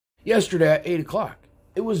yesterday at 8 o'clock.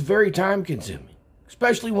 It was very time consuming,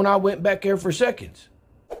 especially when I went back there for seconds.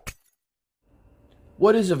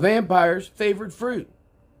 What is a vampire's favorite fruit?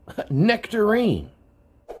 Nectarine.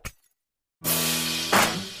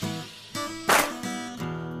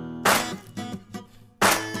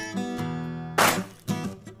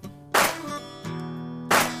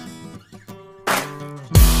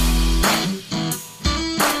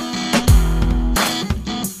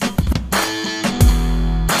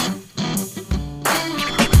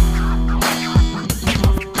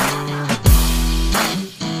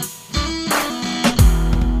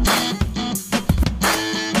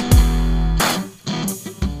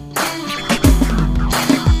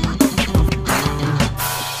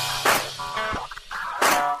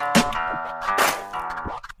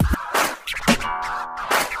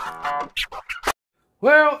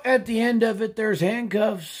 Well, at the end of it, there's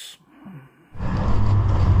handcuffs.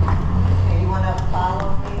 Okay, you want to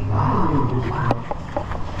follow me?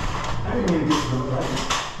 I didn't even get to go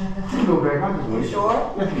back. You go back, I'll just wait. You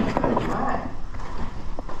sure? Yes, ma'am. All right.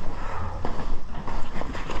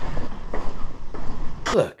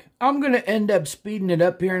 Look, I'm gonna end up speeding it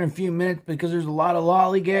up here in a few minutes because there's a lot of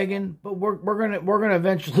lollygagging, but we're gonna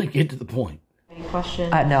eventually get to the point. Any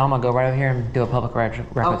questions? No, I'm gonna go right over here and do a public records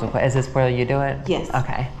Okay. request. Is this where you do it? Yes.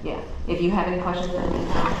 Okay. Yeah. If you have any questions in the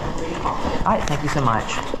meantime, feel free to call. All right. Thank you so much.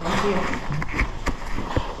 Thank you.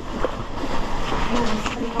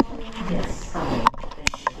 Yes.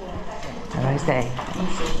 Have a nice day.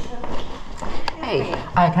 Hey,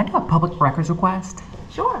 can I do a public records request?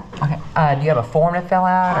 Sure. Okay. Do you have a form to fill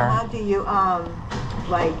out, or? How do you,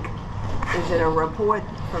 like, is it a report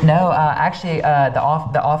from? No, actually, the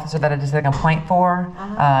officer that I just did a complaint for,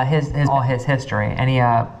 all his history, and he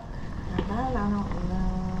I don't know.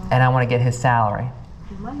 and I want to get his salary.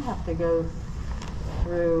 You might have to go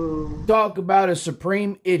through. Talk about a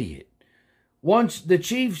supreme idiot. Once the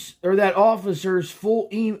chief's or that officer's full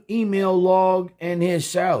email log and his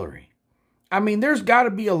salary. I mean, there's got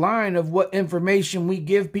to be a line of what information we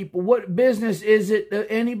give people. What business is it to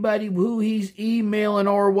anybody who he's emailing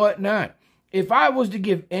or whatnot? If I was to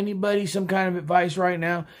give anybody some kind of advice right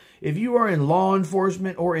now, if you are in law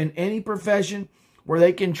enforcement or in any profession where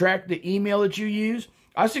they can track the email that you use,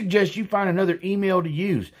 I suggest you find another email to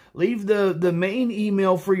use. Leave the main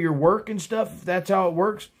email for your work and stuff, if that's how it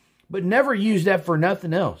works, but never use that for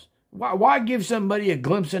nothing else. Why give somebody a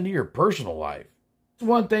glimpse into your personal life? It's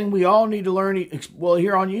one thing we all need to learn, well,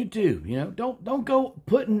 here on YouTube. You know, don't go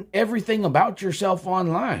putting everything about yourself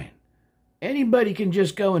online. Anybody can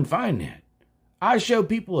just go and find that. I show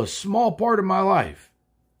people a small part of my life.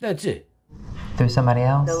 That's it. Through somebody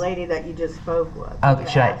else? The lady that you just spoke with. Oh, Did you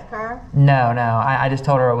should ask her? No. I just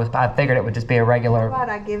told her I figured it would just be a regular. How about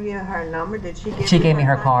I give you her number? Did she give She you gave me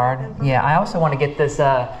her contact card. information? Yeah, I also want to get this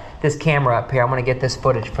this camera up here. I want to get this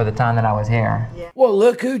footage for the time that I was here. Yeah. Well,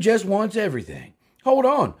 look who just wants everything. Hold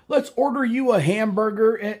on. Let's order you a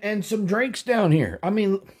hamburger and some drinks down here. I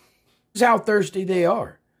mean, this is how thirsty they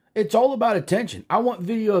are. It's all about attention. I want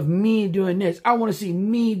video of me doing this. I want to see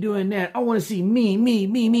me doing that. I want to see me.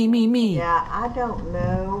 Yeah, I don't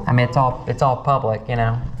know. I mean, it's all public, you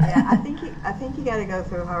know. Yeah, I think you got to go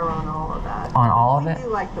through her on all of that. On all of we it? do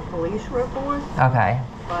like the police reports, Okay.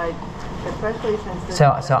 but especially since this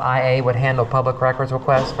So IA would handle public records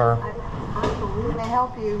requests for. I believe they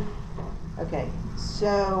help you. Okay,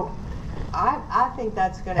 so I think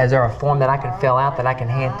that's going to. Is there a form that I can fill out that I can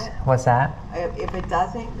hand? What's that? If it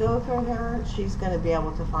doesn't go through her, she's going to be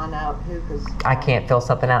able to find out who. Because I can't fill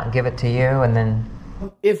something out and give it to you, and then.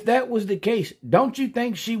 If that was the case, don't you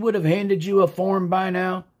think she would have handed you a form by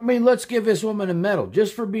now? I mean, let's give this woman a medal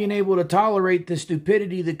just for being able to tolerate the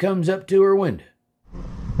stupidity that comes up to her window.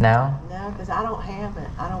 No. No, because I don't have it.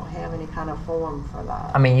 I don't have any kind of form for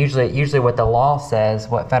that. I mean, usually what the law says,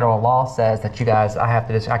 what federal law says, that you guys, I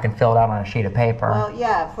can fill it out on a sheet of paper. Well,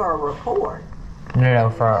 yeah, for a report. No,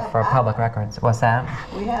 for public records. What's that?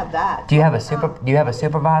 We have that. Do you have a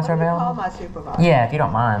supervisor, Call Bill? my supervisor. Yeah, if you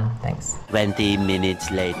don't mind. Thanks. 20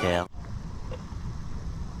 minutes later.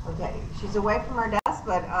 Okay, she's away from her desk,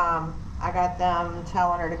 but I got them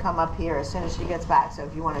telling her to come up here as soon as she gets back. So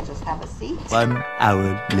if you want to just have a seat. 1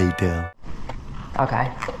 hour later.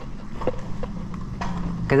 Okay.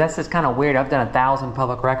 Because that's just kind of weird. I've done 1,000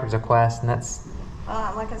 public records requests, and that's.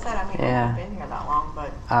 Like I said, I mean, Yeah. I haven't been here that long,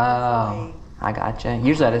 but. Oh, I gotcha.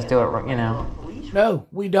 Usually I just do it, you know. No,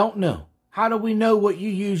 we don't know. How do we know what you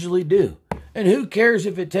usually do? And who cares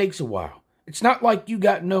if it takes a while? It's not like you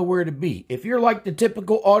got nowhere to be. If you're like the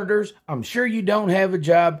typical auditors, I'm sure you don't have a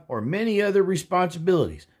job or many other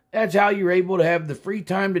responsibilities. That's how you're able to have the free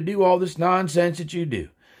time to do all this nonsense that you do.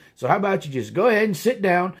 So how about you just go ahead and sit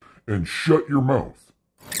down and shut your mouth.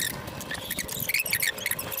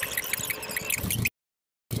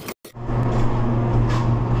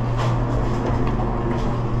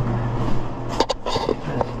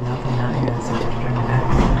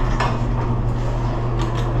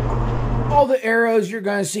 All the arrows you're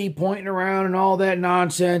going to see pointing around and all that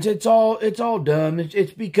nonsense, it's all dumb.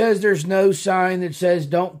 It's because there's no sign that says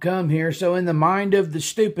don't come here. So in the mind of the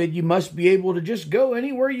stupid, you must be able to just go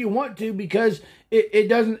anywhere you want to because it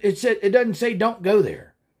doesn't say don't go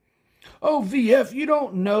there. Oh, VF, you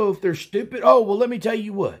don't know if they're stupid. Oh, well, let me tell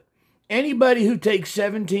you what. Anybody who takes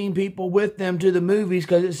 17 people with them to the movies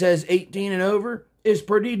because it says 18 and over is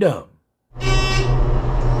pretty dumb.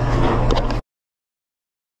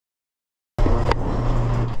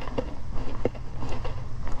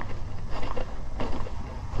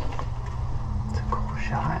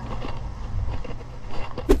 Shot.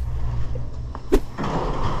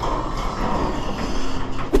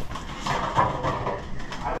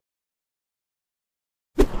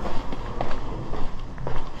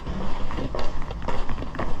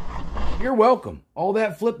 You're welcome. All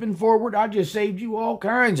that flipping forward, I just saved you all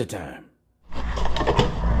kinds of time.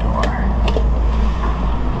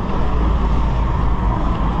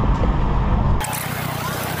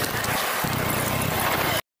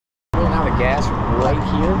 Gas right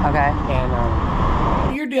here. Okay.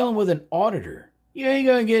 And You're dealing with an auditor. You ain't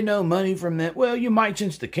gonna get no money from that. Well, you might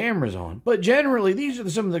since the camera's on, but generally these are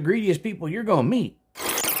some of the greediest people you're gonna meet.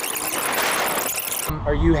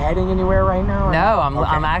 are you heading anywhere right now? No,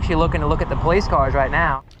 I'm actually looking to look at the police cars right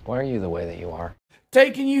now. Why are you the way that you are?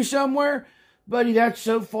 Taking you somewhere, buddy. That's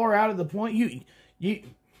so far out of the point.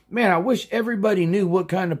 Man, I wish everybody knew what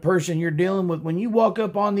kind of person you're dealing with when you walk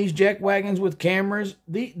up on these Jackwagons with cameras.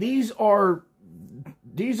 These are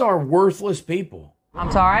worthless people.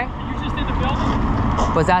 I'm sorry? You just in the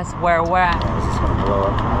building? Was that where we're at? Is this gonna blow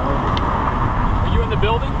up? Are you in the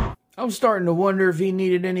building? I'm starting to wonder if he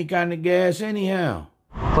needed any kind of gas anyhow.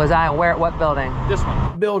 Was I where? What building? This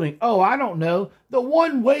one. Building. Oh, I don't know. The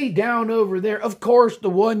one way down over there. Of course, the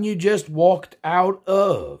one you just walked out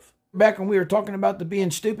of. Back when we were talking about the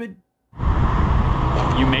being stupid.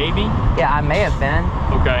 You may be? Yeah, I may have been.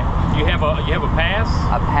 Okay. You have a pass?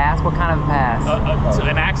 A pass? What kind of a pass?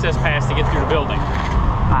 An access pass to get through the building.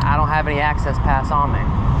 I don't have any access pass on me.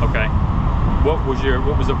 Okay. What was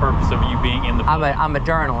the purpose of you being in the building? I'm a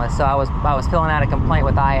journalist, so I was filling out a complaint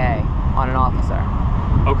with IA on an officer.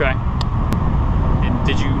 Okay.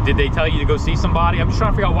 And did they tell you to go see somebody? I'm just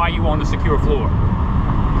trying to figure out why you were on the secure floor.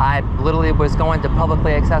 I literally was going to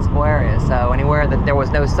publicly accessible areas, so anywhere that there was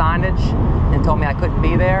no signage and told me I couldn't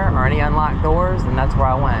be there or any unlocked doors, then that's where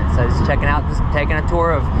I went. So just taking a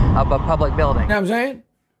tour of a public building. You know what I'm saying?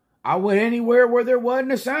 I went anywhere where there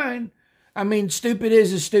wasn't a sign. I mean, stupid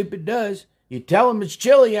is as stupid does. You tell them it's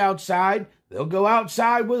chilly outside, they'll go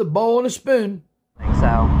outside with a bowl and a spoon.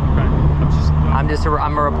 So, Okay.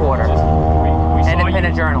 I'm a reporter. We saw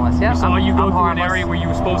Independent journalist, yeah. We saw you go I'm through an harmless. area where you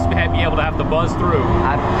were supposed to be able to have to buzz through.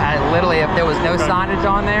 I literally, if there was no Okay. signage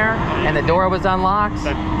on there and the door was unlocked,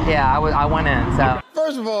 yeah, I went in, so.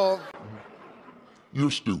 First of all,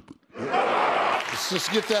 you're stupid. Let's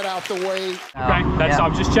just get that out the way. Okay,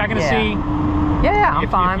 I'm just checking to see Yeah, I'm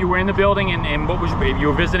fine. if you were in the building and if you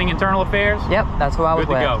were visiting internal affairs. Yep, that's who I was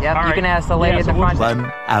Good to with. go. Yep, All you right. can ask the lady Yeah, at so the we'll front.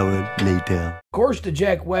 1 hour later. Of course, the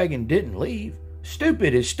Jackwagon didn't leave.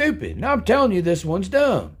 Stupid is stupid, and I'm telling you this one's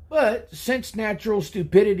dumb. But since natural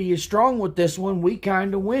stupidity is strong with this one, we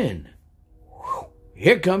kind of win. Whew.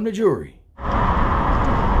 Here come the jury.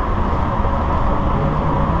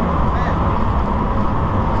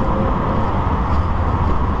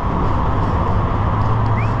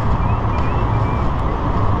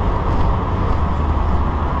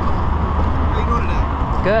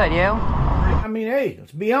 Good, you? I mean, hey,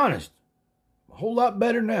 let's be honest. A whole lot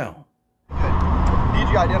better now. Need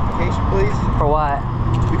your identification, please? For what?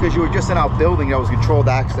 Because you were just in our building that was controlled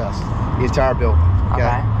access, the entire building.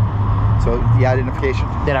 Okay. So, the identification?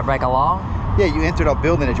 Did I break a law? Yeah, you entered our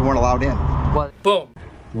building that you weren't allowed in. Well, Boom.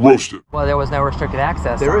 Roasted. well, there was no restricted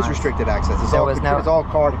access. There is signs. restricted access. It's There all was no- it's all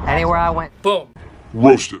card. Anywhere I access. went Boom.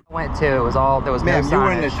 Roasted. to, it was all, there was Ma'am, no you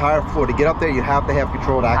were in the signage. entire floor. To get up there, you have to have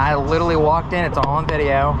controlled access. I literally walked in, it's all on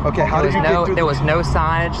video. Okay, how did you get through There the- was no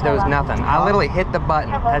signage, there was nothing. I literally hit the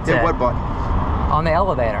button, that's Hit it. what button? On the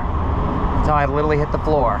elevator. So I literally hit the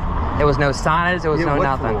floor. There was no signage, there was Yeah, no what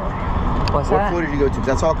nothing. floor? What's What that? floor did you go to? 'Cause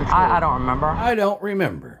that's all controlled. I don't remember. I don't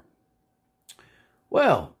remember.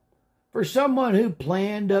 Well, for someone who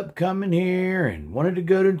planned up coming here and wanted to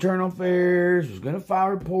go to internal affairs, was going to file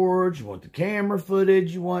reports, you want the camera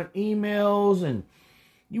footage, you want emails, and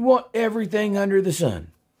you want everything under the sun.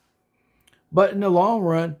 But in the long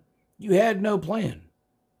run, You had no plan.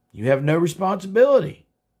 You have no responsibility.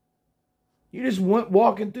 You just went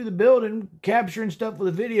walking through the building, capturing stuff with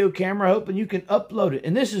a video camera, hoping you can upload it.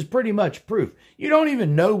 And this is pretty much proof. You don't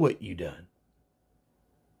even know what you done.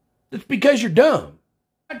 It's because you're dumb.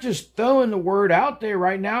 I'm not just throwing the word out there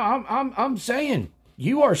right now. I'm saying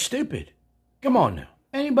you are stupid. Come on now.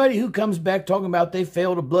 Anybody who comes back talking about they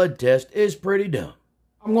failed a blood test is pretty dumb.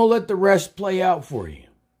 I'm going to let the rest play out for you.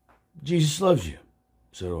 Jesus loves you.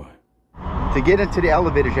 So do I. To get into the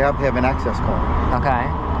elevators, you have to have an access card. Okay.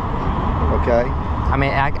 Okay? I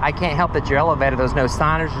mean, I can't help that your elevator, there's no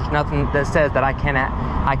signage, there's nothing that says that I can't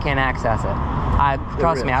access it.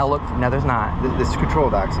 Trust me, I look, no there's not. This is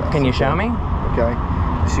controlled access. Can you show me? Okay.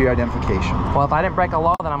 See your identification. Well, if I didn't break a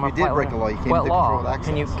law, then I'm You did break a law. You can't what do law? controlled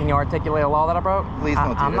access. Can you articulate a law that I broke? Please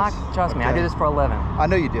don't do I'm this. not. Trust me, I Okay. do this for a living. I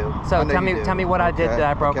know you do. So I know tell me what I did that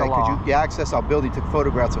I broke a law. Because you access our building, took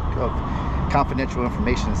photographs of confidential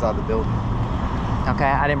information inside the building. Okay,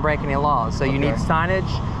 I didn't break any laws. So you need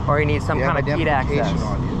signage, or you need some kind of key to access.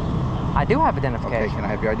 On you. I do have identification. Okay, can I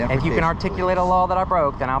have your identification? If you can articulate a law that I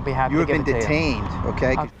broke, then I'll be happy You to have give been it to you. detained.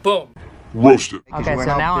 Okay. Boom. Roasted. Okay, so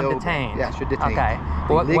now I'm detained. Yes, you're detained. Okay.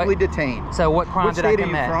 You're legally detained. So what crime did I commit?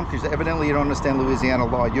 What state are you from? Because evidently you don't understand Louisiana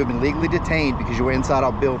law. You have been legally detained because you were inside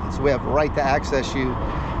our building. So we have a right to access you,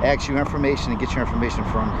 ask you information, and get your information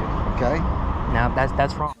from you. Okay? No,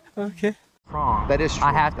 that's wrong. Okay. Wrong. That is true.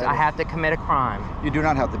 I have to commit a crime. You do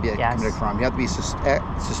not have to commit a crime. You have to be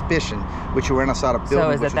suspicion, which you were inside a building. So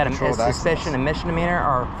is which that controlled a suspicion, a misdemeanor,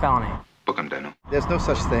 or felony? Book him, Daniel. There's no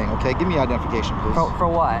such thing. Okay, give me your identification, please. For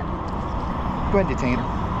what? Go ahead and detain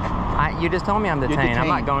her. You just told me I'm detained. You're detained. I'm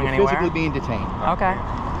not going You're anywhere. physically being detained. Okay.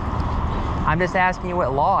 I'm just asking you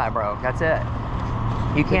what law I broke. That's it.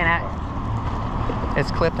 You can't act.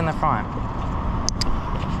 It's clipped in the front.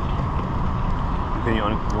 You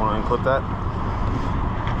want to unclip that?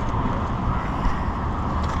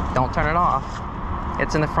 Don't turn it off.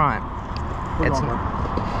 It's in the front.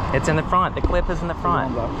 It's in the front. The clip is in the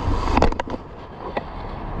front.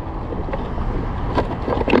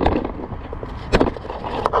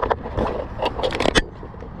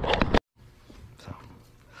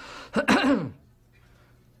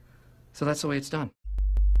 So that's the way it's done.